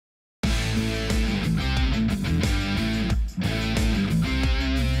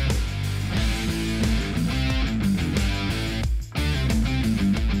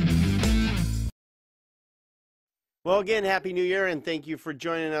Well, again, Happy New Year, and thank you for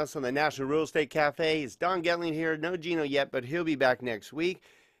joining us on the National Real Estate Cafe. It's Don Getling here. No Gino yet, but he'll be back next week.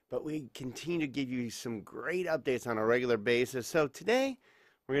 But we continue to give you some great updates on a regular basis. So today,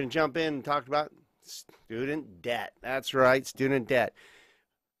 we're going to jump in and talk about student debt. That's right, student debt.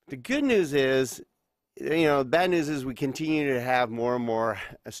 The good news is, the bad news is we continue to have more and more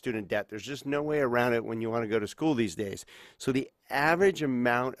student debt. There's just no way around it when you want to go to school these days. So the average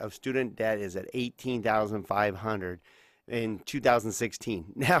amount of student debt is at $18,500 in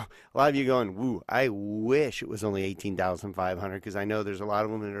 2016. Now, a lot of you going, woo, I wish it was only $18,500 because I know there's a lot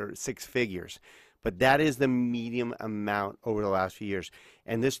of them that are six figures. But that is the median amount over the last few years.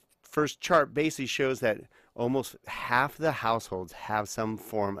 And this first chart basically shows that almost half the households have some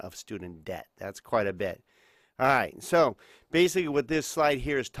form of student debt. That's quite a bit. All right, so basically what this slide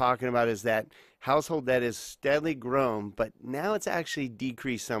here is talking about is that household debt has steadily grown, but now it's actually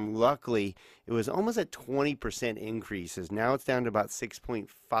decreased some. Luckily, it was almost at 20% increases. Now it's down to about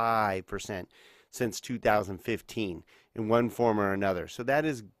 6.5% since 2015 in one form or another. So that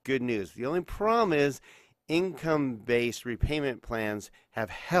is good news. The only problem is income-based repayment plans have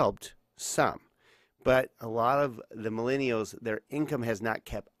helped some. But a lot of the millennials, their income has not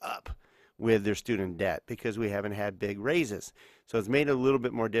kept up with their student debt because we haven't had big raises. So it's made it a little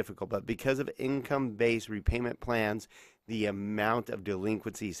bit more difficult. But because of income-based repayment plans, the amount of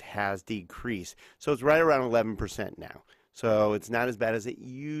delinquencies has decreased. So it's right around 11% now. So it's not as bad as it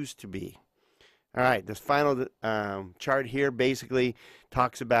used to be. All right, this final chart here basically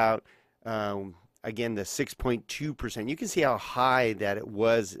talks about again, the 6.2%. You can see how high that it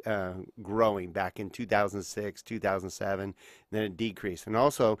was growing back in 2006, 2007, and then it decreased. And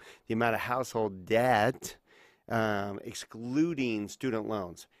also the amount of household debt, excluding student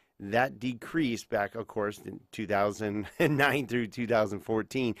loans, that decreased back, of course, in 2009 through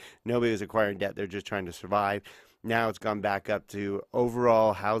 2014. Nobody was acquiring debt. They're just trying to survive. Now it's gone back up to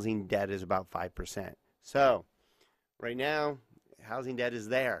overall housing debt is about 5%. So right now, housing debt is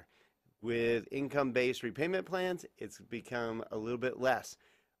there. With income-based repayment plans, it's become a little bit less.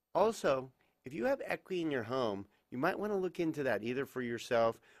 Also, if you have equity in your home, you might want to look into that either for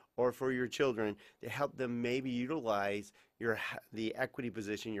yourself or for your children to help them maybe utilize the equity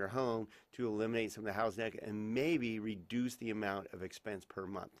position in your home to eliminate some of the housing debt and maybe reduce the amount of expense per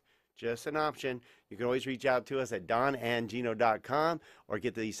month. Just an option. You can always reach out to us at don&gino.com or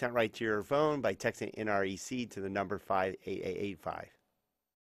get these sent right to your phone by texting NREC to the number 58885.